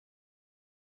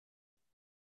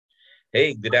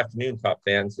Hey, good afternoon, Pop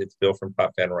fans. It's Bill from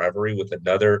Pop Fan Rivalry with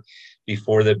another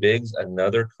Before the Bigs,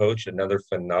 another coach, another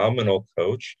phenomenal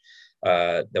coach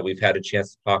that we've had a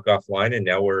chance to talk offline, and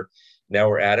now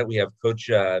we're at it. We have Coach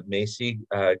Macey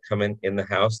coming in the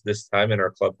house this time in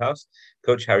our clubhouse.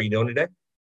 Coach, how are you doing today?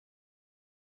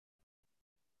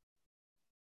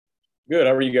 Good.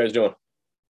 How are you guys doing?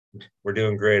 We're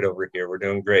doing great over here. We're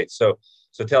doing great. So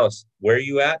tell us, where are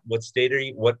you at? What state are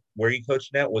you? Where are you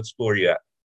coaching at? What school are you at?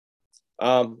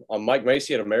 I'm Mike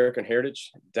Macey at American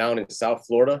Heritage down in South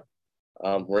Florida.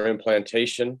 We're in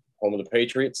Plantation, home of the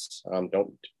Patriots.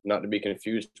 Don't not to be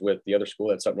confused with the other school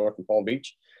that's up north in Palm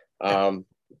Beach. Um,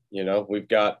 we've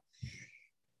got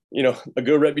a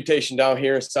good reputation down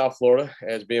here in South Florida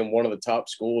as being one of the top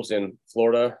schools in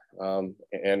Florida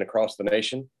and across the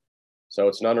nation. So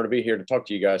it's an honor to be here to talk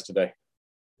to you guys today.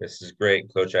 This is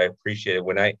great, Coach. I appreciate it.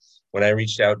 When I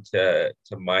reached out to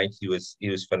Mike, he was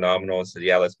phenomenal and said,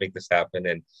 "Yeah, let's make this happen."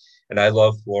 And I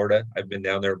love Florida. I've been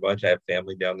down there a bunch. I have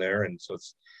family down there, and so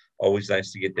it's always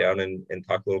nice to get down and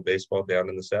talk a little baseball down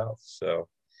in the South. So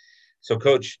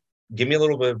Coach, give me a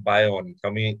little bit of bio on. Tell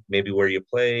me maybe where you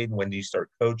played, when do you start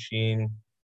coaching,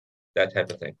 that type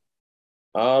of thing.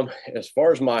 As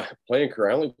far as my playing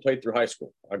career, I only played through high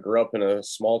school. I grew up in a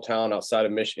small town outside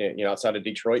of Michigan, outside of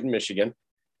Detroit in Michigan.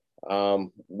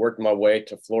 Worked my way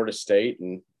to Florida State,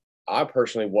 and I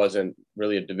personally wasn't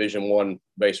really a Division I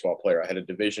baseball player. I had a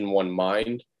Division I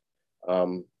mind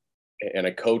um, and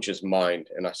a coach's mind,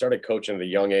 and I started coaching at a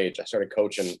young age. I started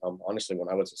coaching honestly when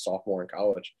I was a sophomore in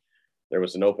college. There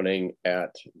was an opening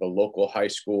at the local high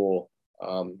school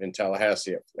in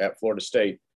Tallahassee at Florida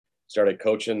State. Started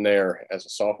coaching there as a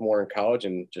sophomore in college,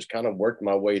 and just kind of worked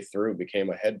my way through.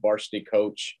 Became a head varsity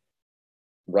coach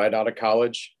right out of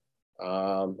college,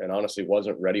 and honestly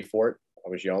wasn't ready for it. I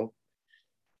was young,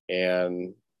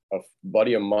 and a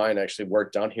buddy of mine actually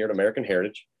worked down here at American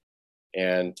Heritage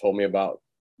and told me about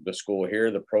the school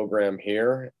here, the program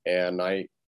here, and I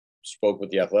spoke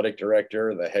with the athletic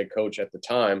director, the head coach at the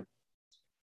time,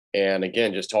 and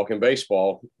again, just talking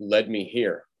baseball led me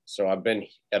here. So I've been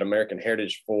at American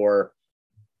Heritage for,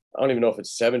 I don't even know if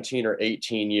it's 17 or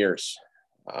 18 years.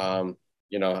 I've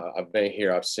been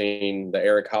here. I've seen the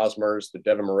Eric Hosmers, the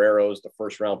Devin Marreros, the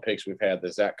first round picks we've had,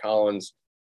 the Zach Collins,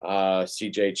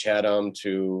 CJ Chatham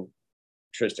to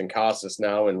Tristan Casas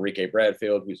now, Enrique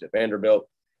Bradfield, who's at Vanderbilt.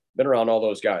 Been around all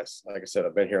those guys. Like I said,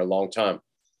 I've been here a long time.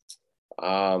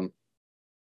 But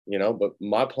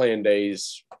my playing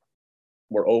days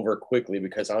were over quickly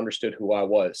because I understood who I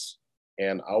was.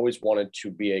 And I always wanted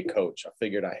to be a coach. I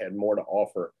figured I had more to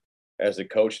offer as a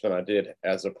coach than I did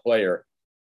as a player.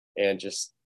 And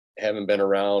just having been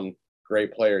around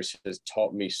great players has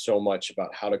taught me so much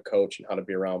about how to coach and how to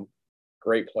be around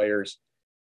great players.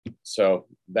 So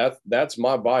that's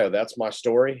my bio. That's my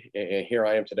story. And here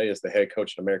I am today as the head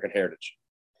coach at American Heritage.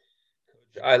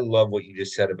 I love what you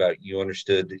just said about you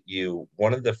understood you.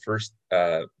 One of the first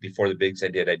Before the Bigs I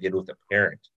did with a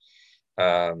parent,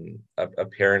 a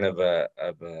parent of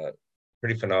a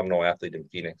pretty phenomenal athlete in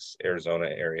Phoenix, Arizona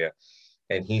area,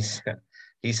 and he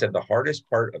said the hardest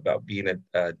part about being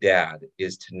a dad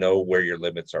is to know where your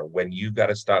limits are, when you got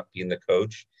to stop being the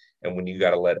coach and when you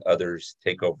got to let others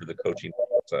take over the coaching.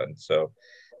 Son. So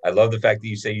I love the fact that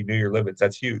you say you knew your limits.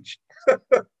 That's huge.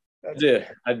 That's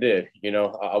I did.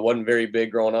 I wasn't very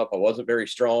big growing up. I wasn't very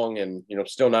strong, and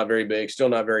still not very big, still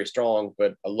not very strong.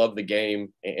 But I love the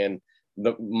game, and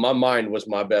my mind was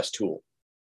my best tool.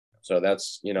 So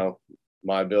that's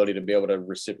my ability to be able to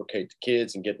reciprocate to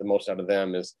kids and get the most out of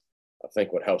them is, I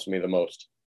think, what helps me the most.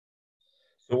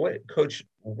 so what, Coach,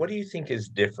 what do you think is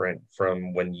different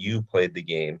from when you played the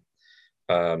game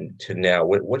to now?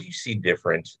 What do you see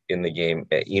different in the game,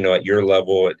 at your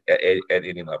level, at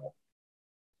any level?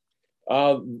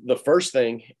 The first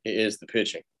thing is the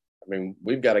pitching. I mean,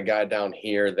 we've got a guy down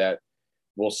here that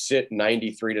will sit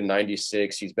 93 to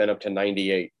 96. He's been up to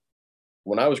 98.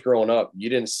 When I was growing up, you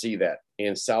didn't see that.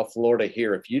 In South Florida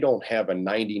here, if you don't have a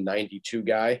 90, 92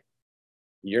 guy,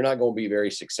 you're not going to be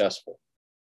very successful.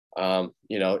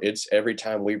 It's every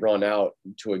time we run out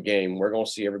to a game, we're going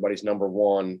to see everybody's number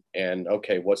one. And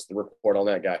okay, what's the report on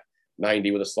that guy?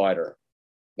 90 with a slider,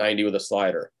 90 with a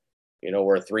slider.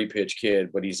 We're a three-pitch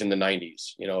kid, but he's in the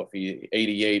 90s. If he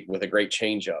 88 with a great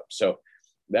changeup. So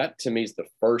that to me is the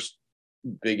first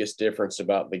biggest difference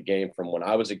about the game from when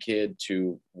I was a kid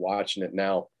to watching it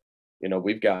now.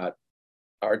 We've got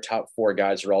our top four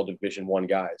guys are all Division I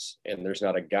guys, and there's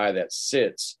not a guy that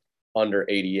sits under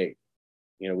 88.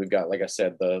 We've got, like I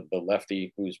said, the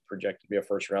lefty who's projected to be a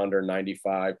first rounder,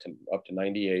 95 to up to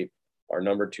 98. Our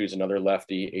number two is another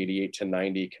lefty, 88 to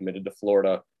 90, committed to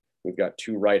Florida. We've got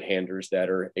two right-handers that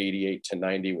are 88 to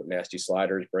 90 with nasty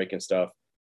sliders, breaking stuff.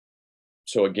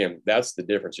 So again, that's the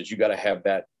difference, is you got to have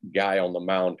that guy on the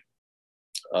mound.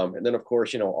 And then of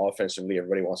course, offensively,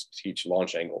 everybody wants to teach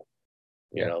launch angle,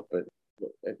 but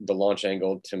the launch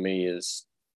angle to me is,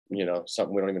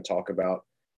 something we don't even talk about.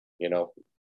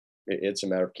 It's a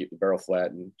matter of keep the barrel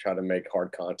flat and try to make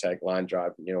hard contact, line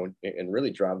drive, and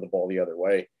really drive the ball the other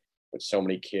way. But so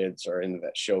many kids are into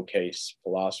that showcase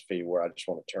philosophy where I just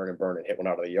want to turn and burn and hit one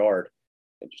out of the yard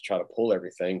and just try to pull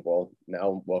everything. Well,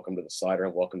 now welcome to the slider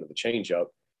and welcome to the changeup.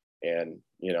 And,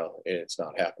 it's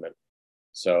not happening.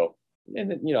 So,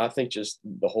 and then, I think just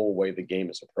the whole way the game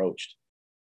is approached,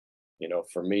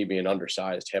 for me being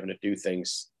undersized, having to do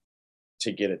things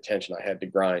to get attention, I had to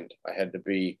grind. I had to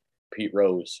be Pete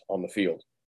Rose on the field,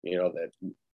 that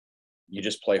you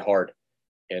just play hard.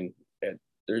 And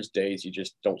there's days you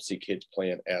just don't see kids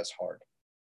playing as hard.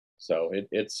 So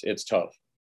it's tough.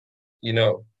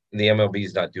 The MLB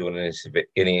is not doing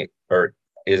any or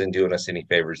isn't doing us any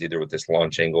favors either with this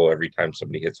launch angle every time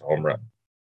somebody hits a home run.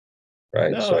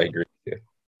 Right. No. So I agree with you.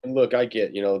 And look, I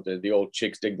get, the old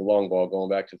chicks dig the long ball, going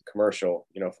back to the commercial,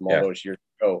 from all those years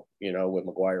ago, with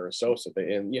McGuire and Sosa.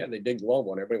 They dig the long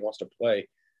ball and everybody wants to play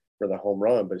for the home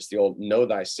run, but it's the old know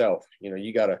thyself.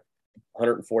 You got a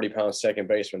 140-pound second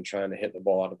baseman trying to hit the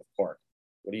ball out of the park.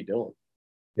 What are you doing?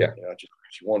 Yeah. Just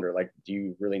makes you wonder, do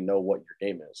you really know what your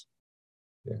game is?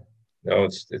 Yeah. No,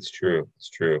 it's true.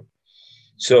 It's true.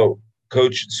 So,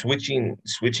 Coach, switching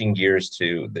gears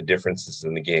to the differences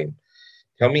in the game.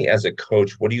 Tell me, as a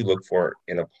coach, what do you look for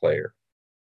in a player?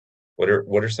 What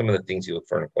are some of the things you look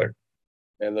for in a player?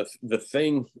 And the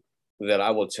thing that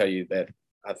I will tell you that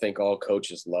I think all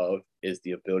coaches love is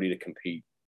the ability to compete.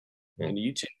 And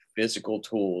you take physical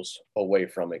tools away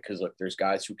from it, because look, there's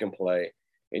guys who can play,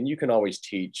 and you can always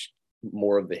teach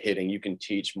more of the hitting. You can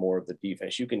teach more of the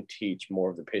defense. You can teach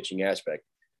more of the pitching aspect.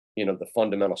 The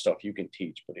fundamental stuff you can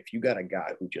teach. But if you got a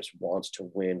guy who just wants to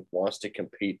win, wants to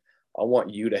compete, I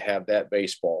want you to have that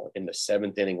baseball in the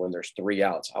 7th inning when there's 3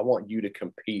 outs. I want you to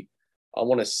compete. I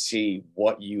want to see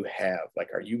what you have.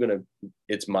 Are you going to,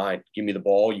 it's mine. Give me the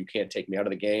ball. You can't take me out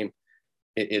of the game.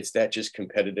 It's that just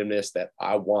competitiveness that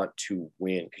I want to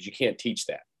win, because you can't teach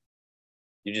that.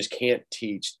 You just can't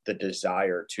teach the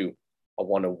desire to, I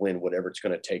want to win whatever it's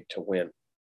going to take to win.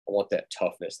 I want that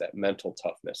toughness, that mental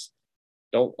toughness.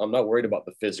 I'm not worried about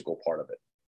the physical part of it.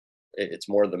 It's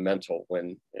more the mental.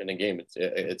 When in a game,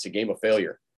 it's a game of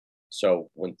failure. So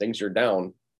when things are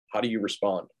down, how do you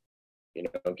respond?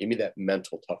 Give me that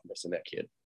mental toughness in that kid.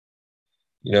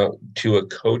 To a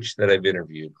coach that I've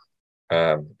interviewed,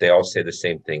 they all say the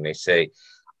same thing. They say,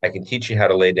 I can teach you how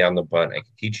to lay down the bunt. I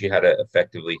can teach you how to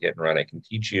effectively hit and run. I can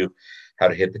teach you how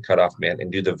to hit the cutoff man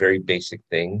and do the very basic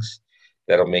things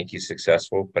that'll make you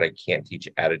successful, but I can't teach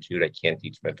attitude. I can't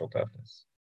teach mental toughness.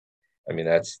 I mean,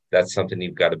 that's something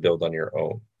you've got to build on your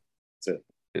own.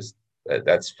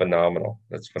 That's phenomenal.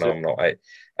 That's phenomenal.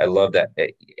 I love that.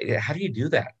 How do you do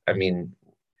that? I mean,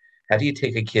 how do you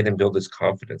take a kid and build his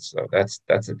confidence, though?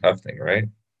 That's a tough thing, right?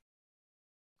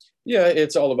 Yeah,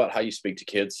 it's all about how you speak to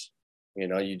kids.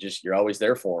 You're always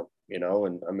there for them,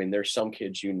 and I mean, there's some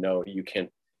kids, you can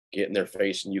get in their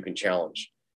face and you can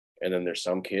challenge. And then there's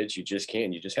some kids you just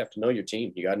can't. You just have to know your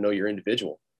team. You got to know your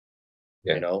individual.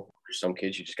 Yeah. There's some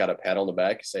kids you just got to pat on the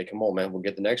back and say, come on, man, we'll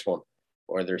get the next one.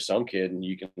 Or there's some kid and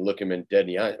you can look him in dead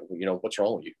in the eye. What's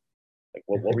wrong with you?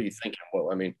 What were you thinking?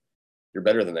 Well, I mean, you're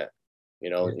better than that,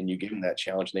 and you give them that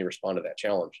challenge and they respond to that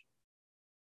challenge.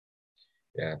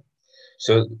 Yeah.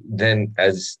 So then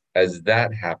as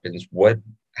that happens, what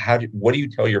do you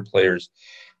tell your players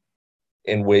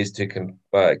in ways to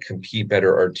compete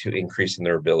better or to increase in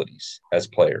their abilities as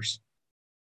players?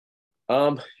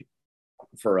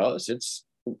 For us,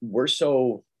 we're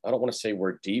so, I don't want to say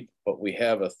we're deep, but we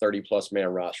have a 30+ man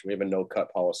roster. We have a no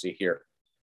cut policy here.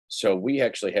 So we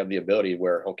actually have the ability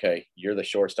where, okay, you're the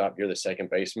shortstop, you're the second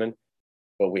baseman,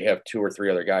 but we have 2 or 3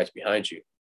 other guys behind you,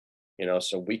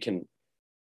 so we can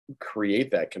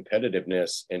create that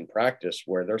competitiveness in practice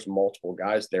where there's multiple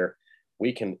guys there.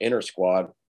 We can inter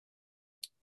squad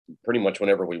pretty much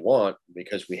whenever we want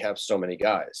because we have so many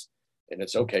guys, and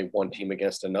it's okay. One team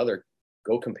against another,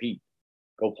 go compete,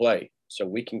 go play. So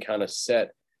we can kind of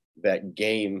set that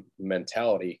game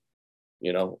mentality,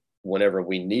 whenever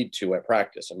we need to at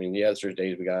practice. I mean, yes, there's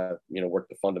days we got, work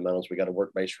the fundamentals. We got to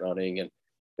work base running and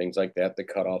things like that, the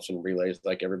cutoffs and relays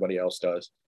like everybody else does.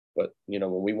 But,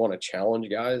 when we want to challenge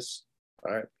guys,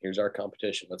 all right, here's our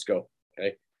competition. Let's go.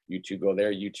 Okay. You 2 go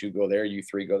there, you 2 go there, you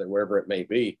 3 go there, wherever it may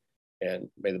be. And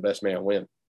may the best man win.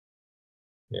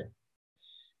 Yeah.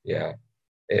 Yeah.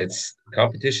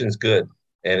 Competition's good.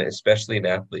 and especially in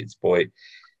athletes, boy,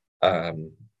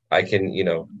 I can,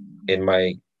 in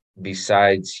my,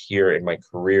 besides here in my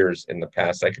careers in the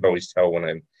past, I can always tell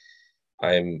when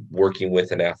I'm working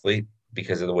with an athlete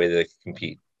because of the way they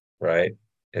compete, right?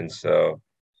 And so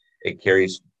it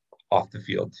carries off the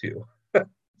field too. Oh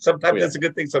Sometimes yeah, that's a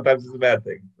good thing, sometimes it's a bad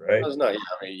thing, right? it's not. I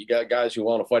mean, you got guys who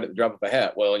want to fight at the drop of a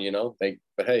hat. Well,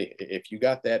 but hey, if you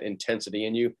got that intensity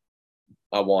in you,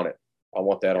 I want it. I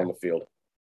want that Yeah. on the field.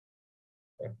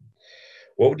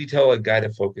 What would you tell a guy to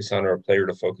focus on or a player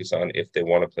to focus on if they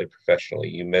want to play professionally?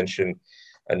 You mentioned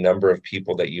a number of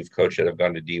people that you've coached that have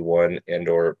gone to D1 and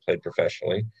or played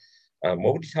professionally.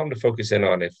 What would you tell them to focus in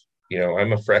on if,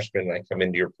 I'm a freshman and I come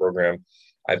into your program,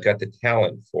 I've got the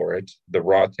talent for it, the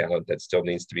raw talent that still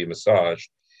needs to be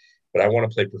massaged, but I want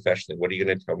to play professionally. What are you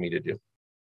going to tell me to do?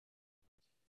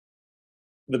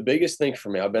 The biggest thing for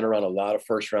me, I've been around a lot of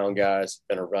first round guys,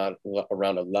 been around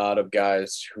a lot of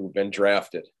guys who've been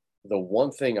drafted. The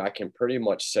one thing I can pretty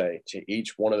much say to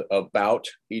about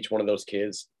each one of those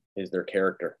kids is their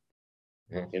character.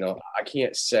 Mm-hmm. I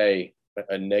can't say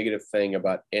a negative thing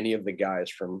about any of the guys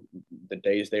from the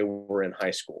days they were in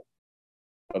high school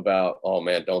about, oh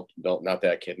man, don't, not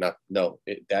that kid. Not, no,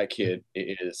 that kid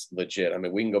is legit. I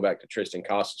mean, we can go back to Tristan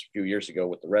Costas a few years ago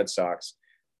with the Red Sox,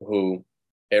 who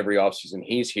every offseason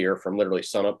he's here from literally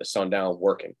sun up to sundown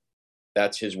working.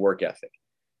 That's his work ethic.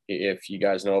 If you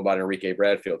guys know about Enrique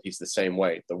Bradfield, he's the same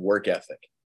way, the work ethic.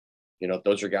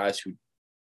 Those are guys who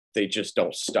they just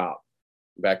don't stop.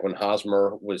 Back when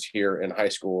Hosmer was here in high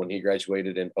school and he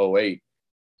graduated in '08,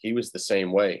 he was the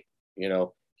same way.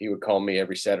 He would call me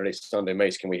every Saturday, Sunday,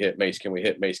 Mace, can we hit? Mace, can we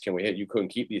hit? Mace, can we hit? You couldn't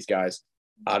keep these guys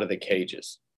out of the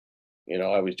cages. I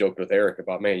always joked with Eric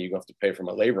about, man, you're going to have to pay for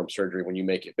my labrum surgery when you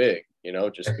make it big,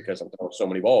 just because I'm throwing so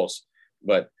many balls.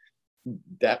 But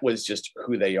that was just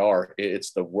who they are.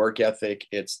 It's the work ethic.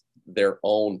 It's their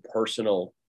own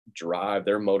personal drive,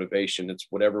 their motivation. It's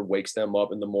whatever wakes them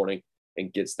up in the morning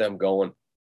and gets them going,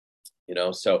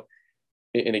 So,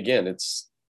 and again,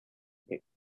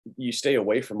 you stay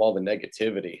away from all the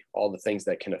negativity, all the things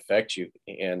that can affect you.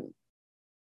 And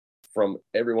from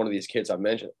every one of these kids I've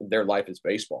mentioned, their life is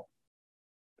baseball.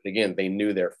 But again, they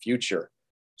knew their future.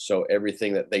 So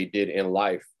everything that they did in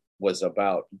life was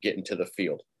about getting to the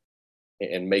field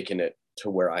and making it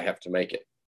to where I have to make it.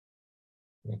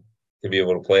 To be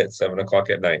able to play at 7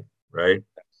 o'clock at night, right?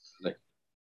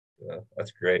 Yeah,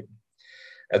 that's great.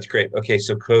 That's great. Okay,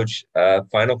 so Coach,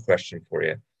 final question for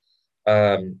you.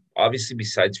 Obviously,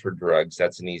 besides for drugs,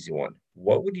 that's an easy one.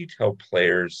 What would you tell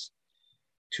players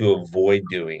to avoid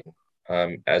doing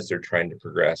as they're trying to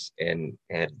progress and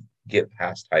get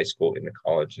past high school into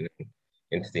college and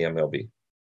into the MLB?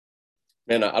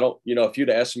 Man, I don't, if you'd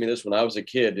asked me this when I was a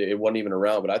kid, it wasn't even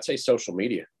around, but I'd say social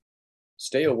media.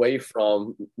 Stay away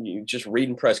from just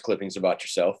reading press clippings about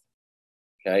yourself.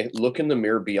 Okay. Look in the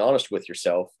mirror, be honest with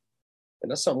yourself. And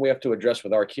that's something we have to address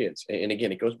with our kids. And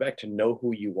again, it goes back to know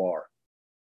who you are.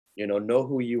 Know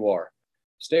who you are.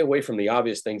 Stay away from the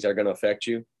obvious things that are going to affect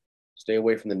you. Stay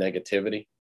away from the negativity.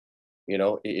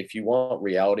 If you want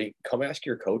reality, come ask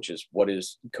your coaches,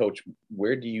 coach,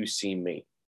 where do you see me?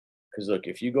 Because look,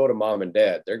 if you go to mom and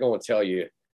dad, they're going to tell you,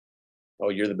 oh,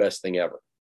 you're the best thing ever.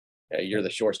 Hey, you're the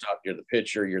shortstop, you're the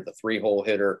pitcher, you're the 3-hole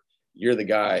hitter, you're the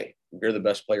guy, you're the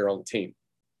best player on the team.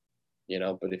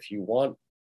 But if you want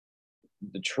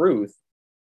the truth,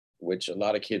 which a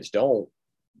lot of kids don't,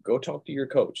 go talk to your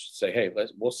coach. Say, hey,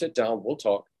 we'll sit down, we'll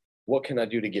talk. What can I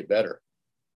do to get better?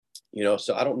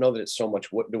 So I don't know that it's so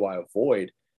much what do I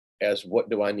avoid as what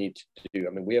do I need to do.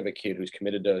 I mean, we have a kid who's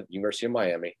committed to University of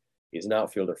Miami. He's an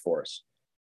outfielder for us,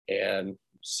 and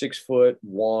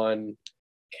 6'1",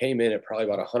 came in at probably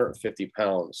about 150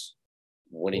 pounds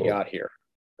when he got here.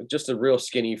 But just a real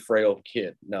skinny, frail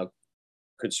kid. Now,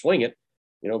 could swing it.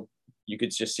 You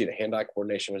could just see the hand-eye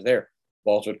coordination was there.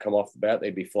 Balls would come off the bat.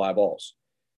 They'd be fly balls.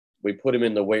 We put him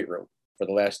in the weight room for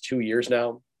the last 2 years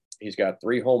now. He's got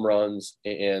 3 home runs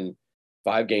in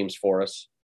 5 games for us.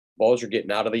 Balls are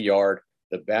getting out of the yard.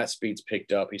 The bat speed's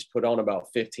picked up. He's put on about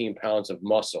 15 pounds of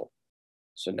muscle.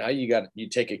 So now you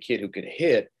take a kid who could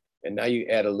hit, and now you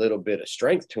add a little bit of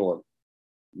strength to him.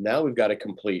 Now we've got a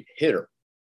complete hitter.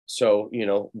 So,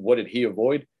 what did he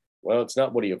avoid? Well, it's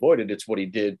not what he avoided. It's what he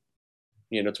did.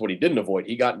 It's what he didn't avoid.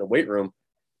 He got in the weight room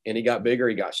and he got bigger.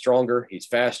 He got stronger. He's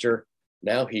faster.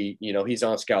 Now he's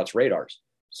on scouts' radars.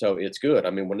 So it's good. I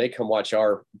mean, when they come watch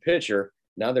our pitcher,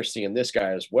 now they're seeing this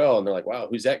guy as well. And they're like, wow,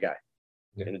 who's that guy?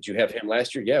 Yeah. And did you have him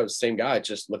last year? Yeah, it was the same guy.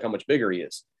 Just look how much bigger he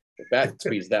is. The bat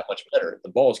speed is that much better.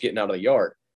 The ball's getting out of the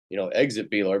yard. Exit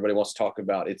velo, everybody wants to talk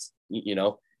about it's, in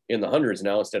the hundreds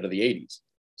now instead of the 80s.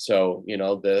 So,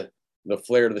 the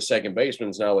flair to the second baseman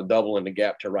is now a double in the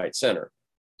gap to right center.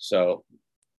 So,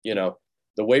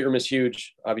 the weight room is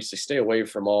huge. Obviously, stay away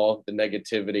from all the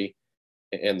negativity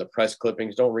and the press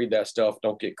clippings. Don't read that stuff.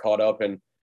 Don't get caught up in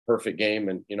Perfect Game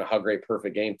and how great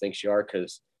Perfect Game thinks you are,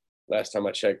 because last time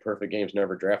I checked, Perfect Game's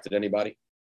never drafted anybody.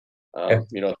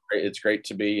 It's great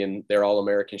to be in their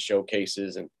All-American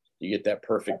showcases and you get that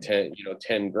perfect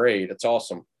 10 grade. It's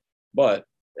awesome. But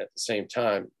at the same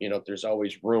time, there's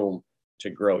always room to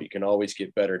grow. You can always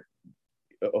get better.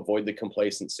 Avoid the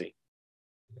complacency.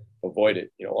 Avoid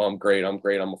it. I'm great. I'm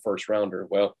a first rounder.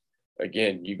 Well,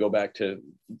 again, you go back to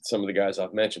some of the guys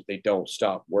I've mentioned, they don't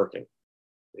stop working.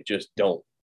 They just don't.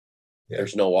 Yeah.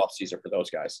 There's no off season for those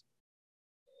guys.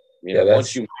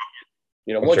 Once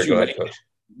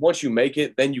you make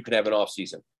it, then you can have an off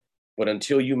season. But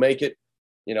until you make it,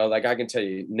 like I can tell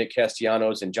you, Nick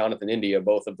Castellanos and Jonathan India,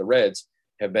 both of the Reds,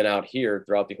 have been out here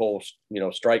throughout the whole,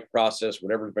 strike process,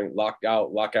 whatever's been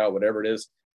lockout, whatever it is.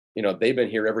 They've been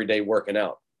here every day working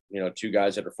out. Two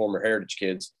guys that are former Heritage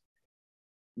kids,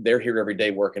 they're here every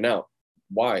day working out.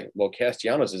 Why? Well,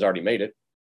 Castellanos has already made it.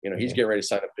 He's getting ready to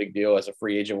sign a big deal as a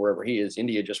free agent wherever he is.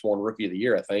 India just won Rookie of the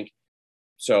Year, I think.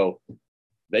 So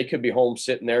they could be home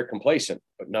sitting there complacent,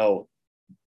 but no,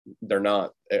 they're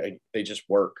not. They just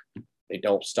work. They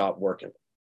don't stop working.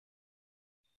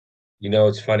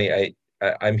 It's funny.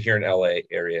 I'm here in LA,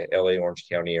 Orange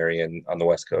County area, and on the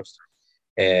West Coast.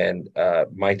 And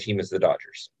my team is the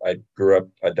Dodgers. I grew up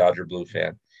a Dodger Blue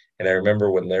fan. And I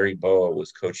remember when Larry Boa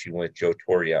was coaching with Joe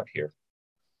Torre out here.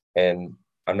 And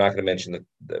I'm not going to mention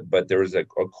but there was a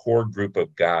core group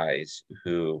of guys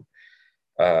who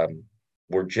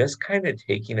were just kind of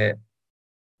taking it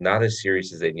not as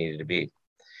serious as they needed to be.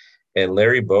 And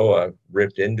Larry Boa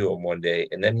ripped into him one day,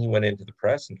 and then he went into the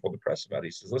press and told the press about it.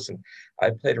 He says, listen,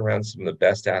 I played around some of the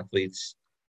best athletes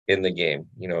in the game.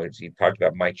 He talked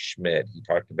about Mike Schmidt. He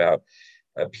talked about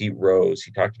Pete Rose.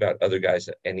 He talked about other guys.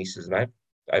 And he says, and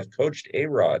I've coached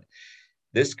A-Rod.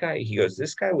 This guy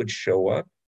would show up.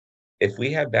 If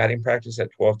we had batting practice at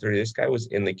 12:30, this guy was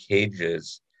in the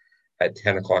cages at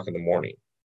 10 o'clock in the morning,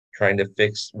 trying to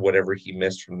fix whatever he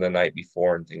missed from the night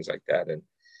before and things like that.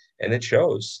 And it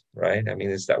shows, right? I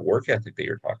mean, it's that work ethic that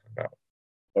you're talking about.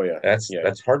 Oh, yeah.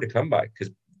 That's hard to come by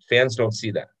because fans don't see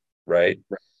that, right?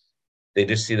 They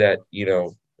just see that,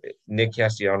 Nick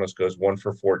Castellanos goes 1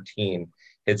 for 14,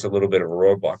 hits a little bit of a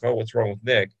roadblock. Oh, what's wrong with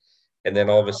Nick? And then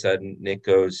all of a sudden, Nick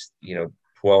goes,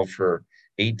 12 for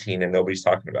 18, and nobody's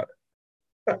talking about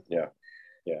it. Yeah.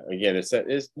 Again, it's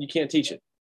you can't teach it.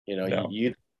 No.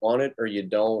 You want it or you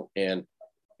don't, and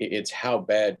it's how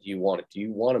bad do you want it? Do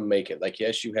you want to make it? Like,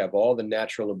 yes, you have all the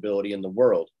natural ability in the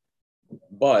world,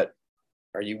 but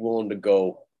are you willing to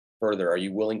go further? Are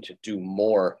you willing to do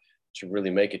more to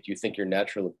really make it? Do you think your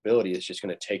natural ability is just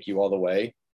going to take you all the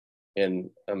way?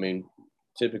 And I mean,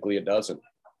 typically it doesn't.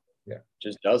 Yeah, it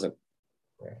just doesn't.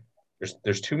 Yeah.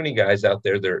 There's too many guys out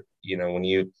there.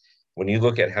 When you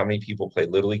look at how many people play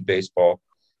Little League baseball,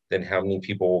 then how many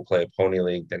people will play a Pony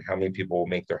League, then how many people will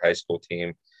make their high school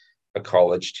team, a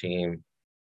college team,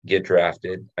 get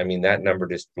drafted. I mean, that number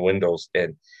just dwindles.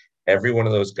 And every one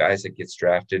of those guys that gets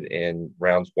drafted in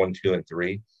rounds 1, 2, and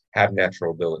 3 have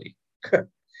natural ability,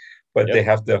 but They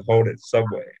have to hone it some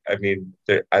way. I mean,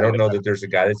 I don't know that there's a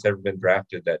guy that's ever been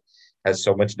drafted that has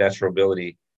so much natural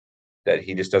ability that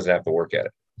he just doesn't have to work at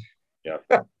it.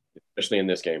 Yeah, especially in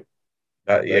this game.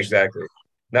 Exactly.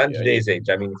 Not in today's age.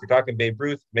 I mean, if you're talking Babe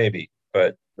Ruth, maybe,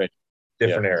 but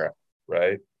different era,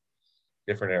 right?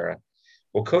 Different era.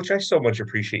 Well, Coach, I so much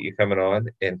appreciate you coming on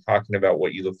and talking about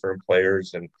what you look for in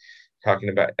players and talking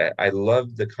about, I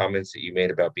love the comments that you made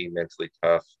about being mentally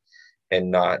tough and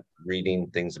not reading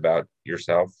things about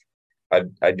yourself.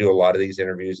 I do a lot of these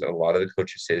interviews and a lot of the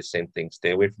coaches say the same thing.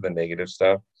 Stay away from the negative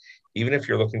stuff. Even if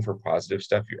you're looking for positive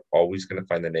stuff, you're always going to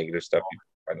find the negative stuff. You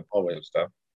find the positive stuff.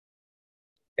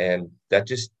 And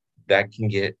that can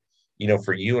get,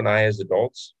 for you and I as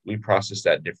adults, we process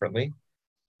that differently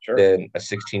than a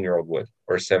 16-year-old would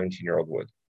or a 17-year-old would.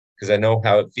 Because I know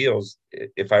how it feels.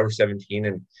 If I were 17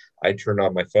 and I turned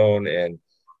on my phone and,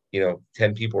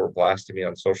 10 people were blasting me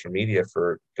on social media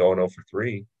for going 0 for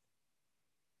 3,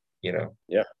 Yeah.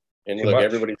 And look,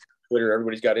 everybody's got Twitter,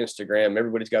 everybody's got Instagram,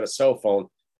 everybody's got a cell phone.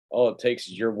 All it takes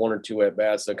is your 1 or 2 at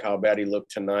bats. Look how bad he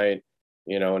looked tonight,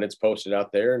 and it's posted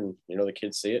out there, and the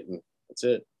kids see it, and that's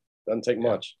it. Doesn't take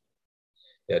much.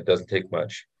 Yeah, it doesn't take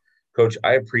much. Coach,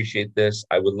 I appreciate this.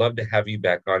 I would love to have you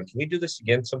back on. Can we do this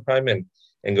again sometime and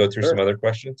go through some other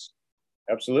questions?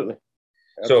 Absolutely.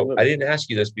 So I didn't ask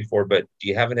you this before, but do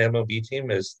you have an MLB team?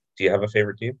 Do you have a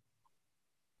favorite team?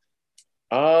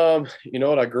 You know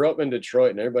what? I grew up in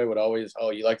Detroit, and everybody would always,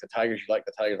 "Oh, you like the Tigers? You like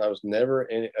the Tigers?" I was never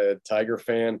a Tiger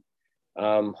fan.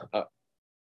 Um, I,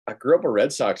 I grew up a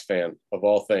Red Sox fan of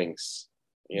all things,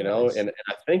 you know, Nice. and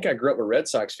I think I grew up a Red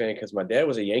Sox fan because my dad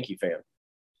was a Yankee fan.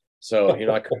 So, you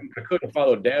know, I couldn't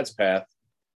follow dad's path.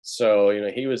 So, you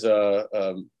know, he was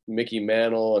a Mickey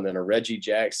Mantle and then a Reggie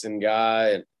Jackson guy.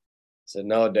 And I said,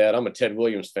 no, Dad, I'm a Ted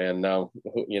Williams fan now.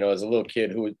 You know, as a little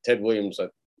kid, who Ted Williams,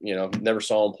 you know, never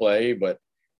saw him play, but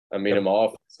I mean, Yep. him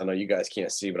off. I know you guys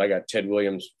can't see, but I got Ted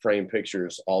Williams framed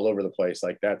pictures all over the place.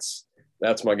 Like that's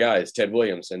my guy, is Ted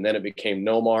Williams. And then it became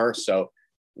Nomar. So,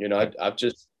 you know, I've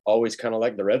just always kind of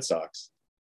liked the Red Sox.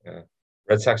 Yeah.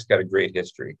 Red Sox got a great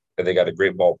history. And they got a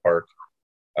great ballpark.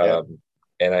 Yeah.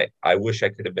 And I wish I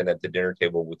could have been at the dinner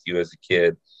table with you as a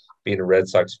kid, being a Red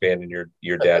Sox fan and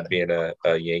your dad being a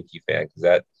Yankee fan,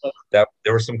 because that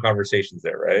there were some conversations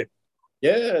there, right?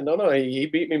 Yeah, no, he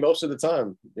beat me most of the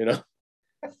time, you know,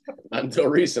 not until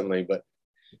recently, but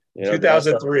you know, I started,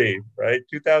 2003, right?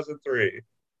 2003.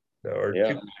 Or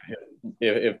yeah. two.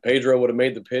 If Pedro would have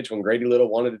made the pitch when Grady Little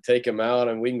wanted to take him out,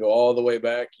 and we can go all the way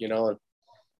back, you know,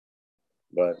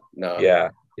 but no, Yeah,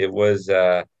 it was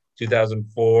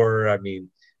 2004. I mean,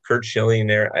 Kurt Schilling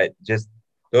there. I just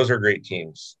those are great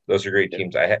teams. Those are great yeah,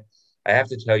 teams. I have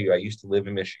to tell you, I used to live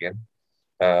in Michigan.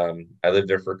 I lived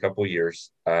there for a couple of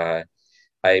years.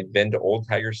 I've been to Old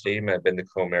Tiger Stadium. I've been to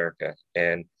Comerica,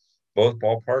 and both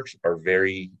ballparks are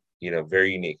very,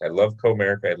 very unique. I love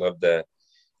Comerica. I love the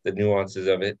nuances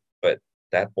of it, but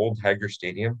that Old Tiger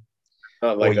Stadium,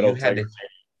 not boy, like that you old had Tiger. to.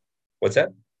 What's that?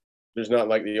 There's not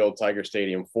like the old Tiger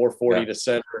Stadium, 440 No. to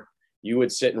center. You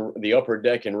would sit in the upper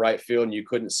deck in right field, and you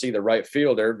couldn't see the right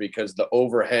fielder because the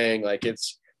overhang. Like,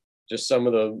 it's just some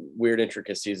of the weird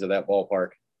intricacies of that ballpark.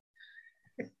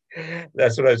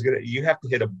 That's what I was gonna. You have to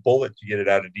hit a bullet to get it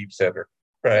out of deep center,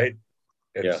 right?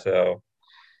 And Yeah, so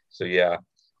yeah.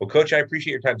 Well, Coach, I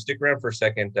appreciate your time. Stick around for a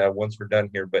second once we're done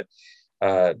here. But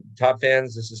top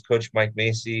fans, this is Coach Mike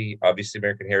Macey, obviously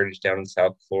American Heritage down in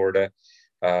South Florida.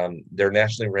 They're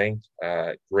nationally ranked.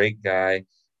 Great guy.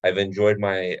 I've enjoyed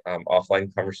my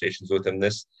offline conversations with him.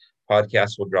 This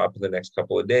podcast will drop in the next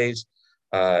couple of days.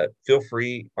 Feel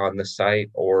free on the site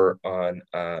or on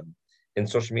in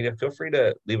social media. Feel free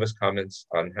to leave us comments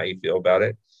on how you feel about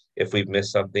it. If we've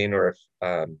missed something, or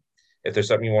if there's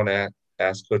something you want to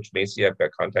ask Coach Macey, I've got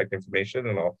contact information,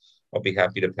 and I'll be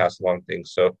happy to pass along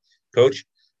things. So, Coach,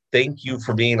 thank you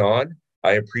for being on.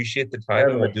 I appreciate the time,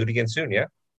 and we'll do it again soon. Yeah.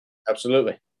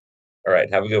 absolutely. All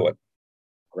right. Have a good one.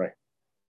 Right.